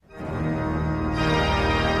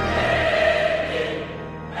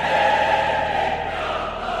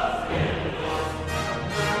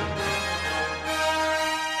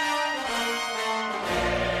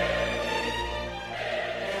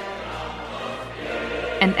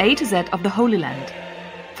An A to Z of the Holy Land,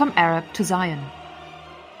 from Arab to Zion.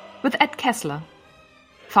 With Ed Kessler,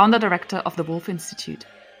 founder-director of the Wolf Institute.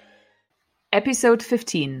 Episode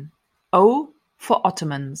 15. O for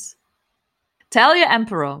Ottomans. Tell your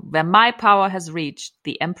emperor, where my power has reached,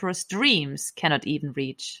 the emperor's dreams cannot even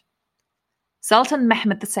reach. Sultan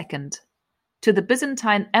Mehmed II, to the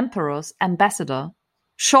Byzantine emperor's ambassador,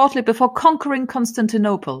 shortly before conquering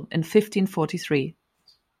Constantinople in 1543.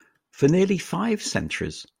 For nearly 5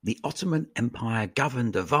 centuries, the Ottoman Empire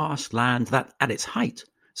governed a vast land that, at its height,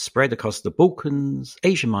 spread across the Balkans,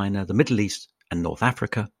 Asia Minor, the Middle East, and North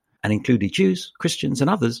Africa, and included Jews, Christians, and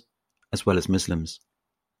others, as well as Muslims.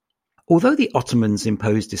 Although the Ottomans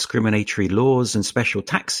imposed discriminatory laws and special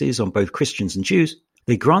taxes on both Christians and Jews,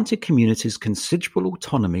 they granted communities considerable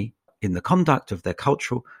autonomy in the conduct of their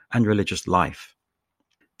cultural and religious life.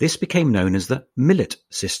 This became known as the millet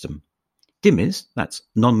system. Dhimmis, that's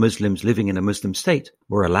non-Muslims living in a Muslim state,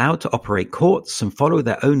 were allowed to operate courts and follow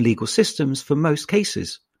their own legal systems for most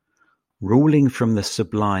cases. Ruling from the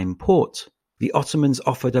Sublime Porte, the Ottomans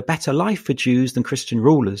offered a better life for Jews than Christian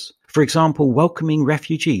rulers, for example, welcoming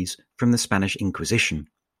refugees from the Spanish Inquisition.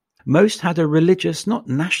 Most had a religious, not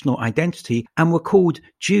national identity, and were called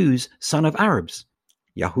Jews, son of Arabs,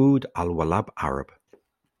 Yahud al-Walab Arab.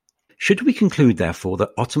 Should we conclude, therefore, that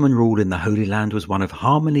Ottoman rule in the Holy Land was one of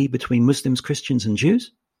harmony between Muslims, Christians, and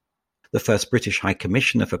Jews? The first British High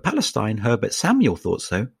Commissioner for Palestine, Herbert Samuel, thought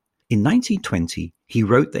so. In 1920, he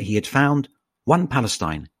wrote that he had found one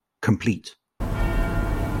Palestine, complete.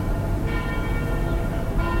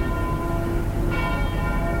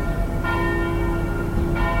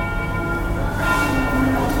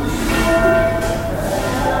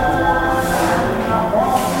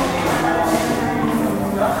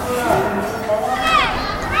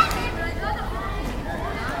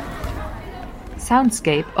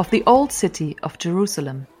 Soundscape of the old city of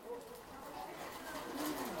Jerusalem.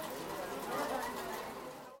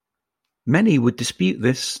 Many would dispute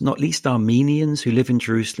this, not least Armenians who live in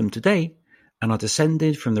Jerusalem today and are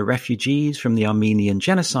descended from the refugees from the Armenian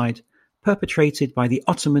genocide perpetrated by the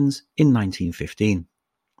Ottomans in 1915.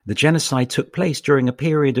 The genocide took place during a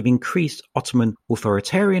period of increased Ottoman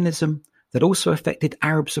authoritarianism that also affected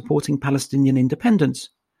Arabs supporting Palestinian independence,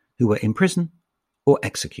 who were in prison or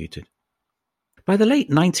executed. By the late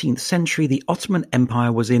 19th century, the Ottoman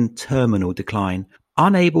Empire was in terminal decline,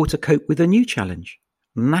 unable to cope with a new challenge,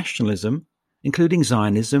 nationalism, including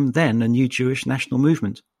Zionism, then a new Jewish national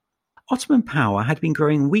movement. Ottoman power had been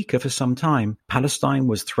growing weaker for some time. Palestine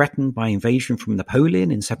was threatened by invasion from Napoleon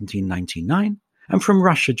in 1799 and from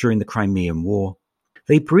Russia during the Crimean War.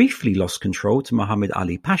 They briefly lost control to Muhammad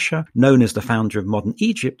Ali Pasha, known as the founder of modern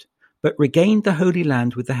Egypt, but regained the Holy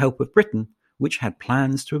Land with the help of Britain, which had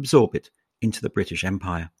plans to absorb it into the British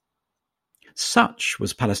Empire. Such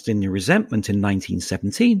was Palestinian resentment in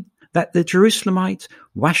 1917 that the Jerusalemite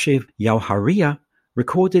Washiv Jawhariya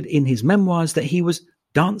recorded in his memoirs that he was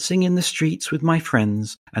dancing in the streets with my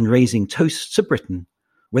friends and raising toasts to Britain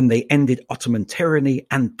when they ended Ottoman tyranny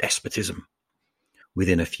and despotism.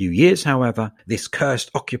 Within a few years, however, this cursed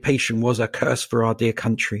occupation was a curse for our dear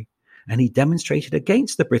country, and he demonstrated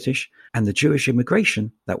against the British and the Jewish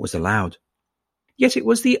immigration that was allowed. Yet it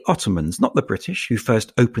was the Ottomans, not the British, who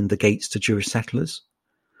first opened the gates to Jewish settlers.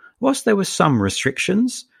 Whilst there were some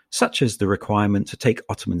restrictions, such as the requirement to take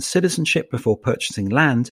Ottoman citizenship before purchasing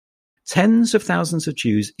land, tens of thousands of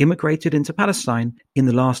Jews immigrated into Palestine in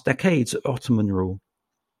the last decades of Ottoman rule.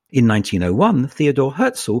 In 1901, Theodor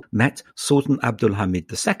Herzl met Sultan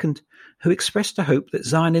Abdulhamid II, who expressed a hope that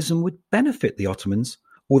Zionism would benefit the Ottomans,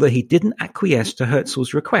 although he didn't acquiesce to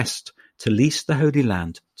Herzl's request to lease the Holy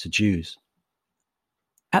Land to Jews.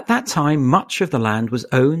 At that time, much of the land was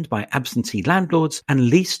owned by absentee landlords and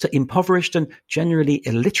leased to impoverished and generally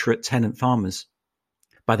illiterate tenant farmers.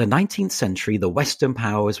 By the 19th century, the Western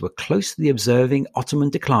powers were closely observing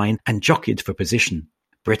Ottoman decline and jockeyed for position.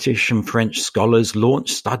 British and French scholars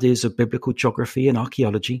launched studies of biblical geography and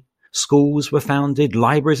archaeology. Schools were founded,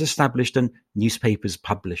 libraries established, and newspapers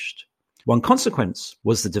published. One consequence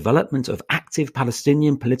was the development of active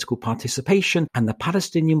Palestinian political participation, and the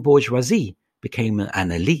Palestinian bourgeoisie became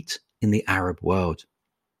an elite in the Arab world.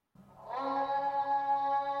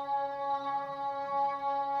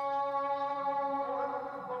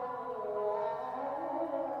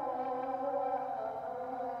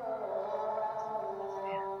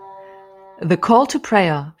 The call to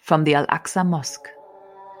prayer from the Al-Aqsa Mosque.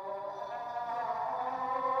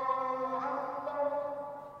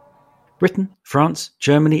 Britain, France,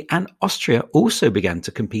 Germany, and Austria also began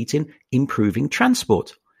to compete in improving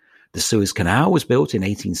transport. The Suez Canal was built in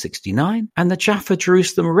 1869 and the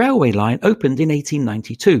Jaffa-Jerusalem railway line opened in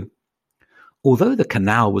 1892. Although the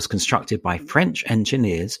canal was constructed by French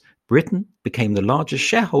engineers, Britain became the largest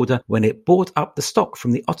shareholder when it bought up the stock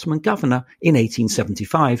from the Ottoman governor in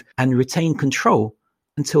 1875 and retained control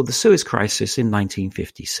until the Suez Crisis in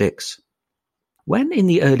 1956. When in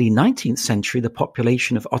the early 19th century the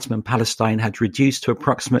population of Ottoman Palestine had reduced to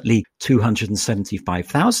approximately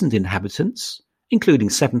 275,000 inhabitants, including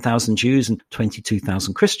 7,000 Jews and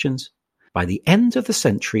 22,000 Christians, by the end of the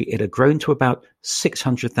century it had grown to about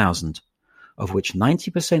 600,000, of which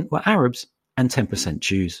 90% were Arabs and 10%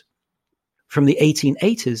 Jews. From the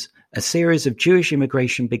 1880s, a series of Jewish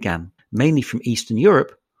immigration began, mainly from Eastern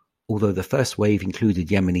Europe, although the first wave included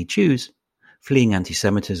Yemeni Jews, fleeing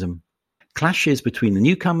anti-Semitism. Clashes between the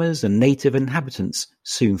newcomers and native inhabitants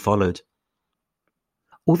soon followed.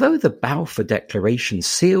 Although the Balfour Declaration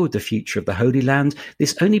sealed the future of the Holy Land,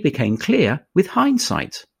 this only became clear with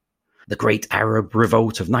hindsight. The Great Arab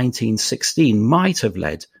Revolt of 1916 might have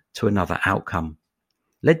led to another outcome.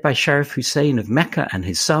 Led by Sharif Hussein of Mecca and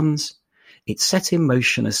his sons, it set in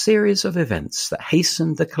motion a series of events that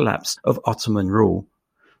hastened the collapse of Ottoman rule,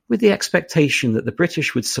 with the expectation that the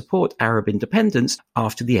British would support Arab independence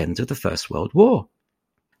after the end of the First World War.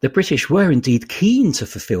 The British were indeed keen to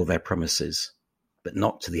fulfill their promises, but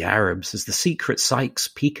not to the Arabs, as the secret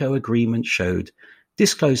Sykes-Picot Agreement showed,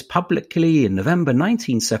 disclosed publicly in November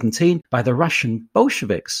 1917 by the Russian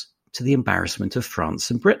Bolsheviks to the embarrassment of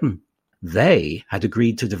France and Britain. They had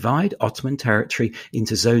agreed to divide Ottoman territory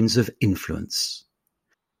into zones of influence.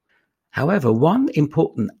 However, one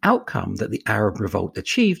important outcome that the Arab Revolt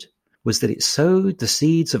achieved was that it sowed the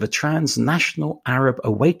seeds of a transnational Arab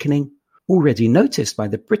awakening already noticed by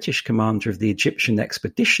the British commander of the Egyptian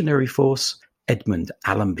Expeditionary Force, Edmund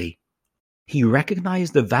Allenby. He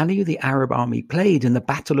recognized the value the Arab army played in the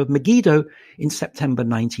Battle of Megiddo in September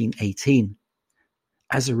 1918.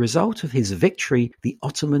 As a result of his victory, the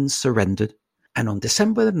Ottomans surrendered, and on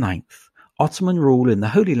December the 9th, Ottoman rule in the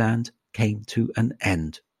Holy Land came to an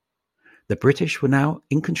end. The British were now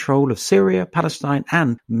in control of Syria, Palestine,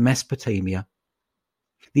 and Mesopotamia.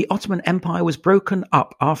 The Ottoman Empire was broken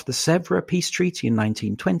up after the Sèvres Peace Treaty in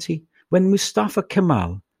 1920, when Mustafa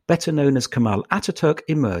Kemal, better known as Kemal Ataturk,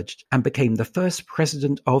 emerged and became the first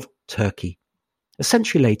president of Turkey. A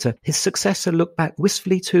century later, his successor looked back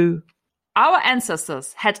wistfully to, "Our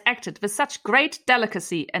ancestors had acted with such great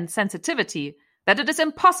delicacy and sensitivity that it is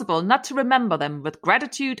impossible not to remember them with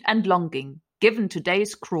gratitude and longing, given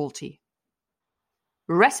today's cruelty."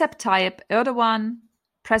 Recep Tayyip Erdogan,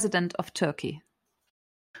 President of Turkey.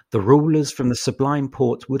 The rulers from the Sublime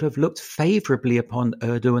Porte would have looked favourably upon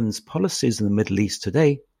Erdogan's policies in the Middle East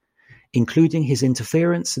today, including his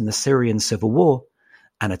interference in the Syrian civil war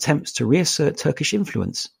and attempts to reassert Turkish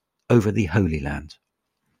influence over the Holy Land.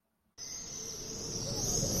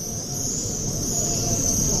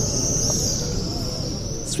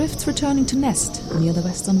 Swifts returning to nest near the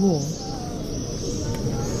Western Wall.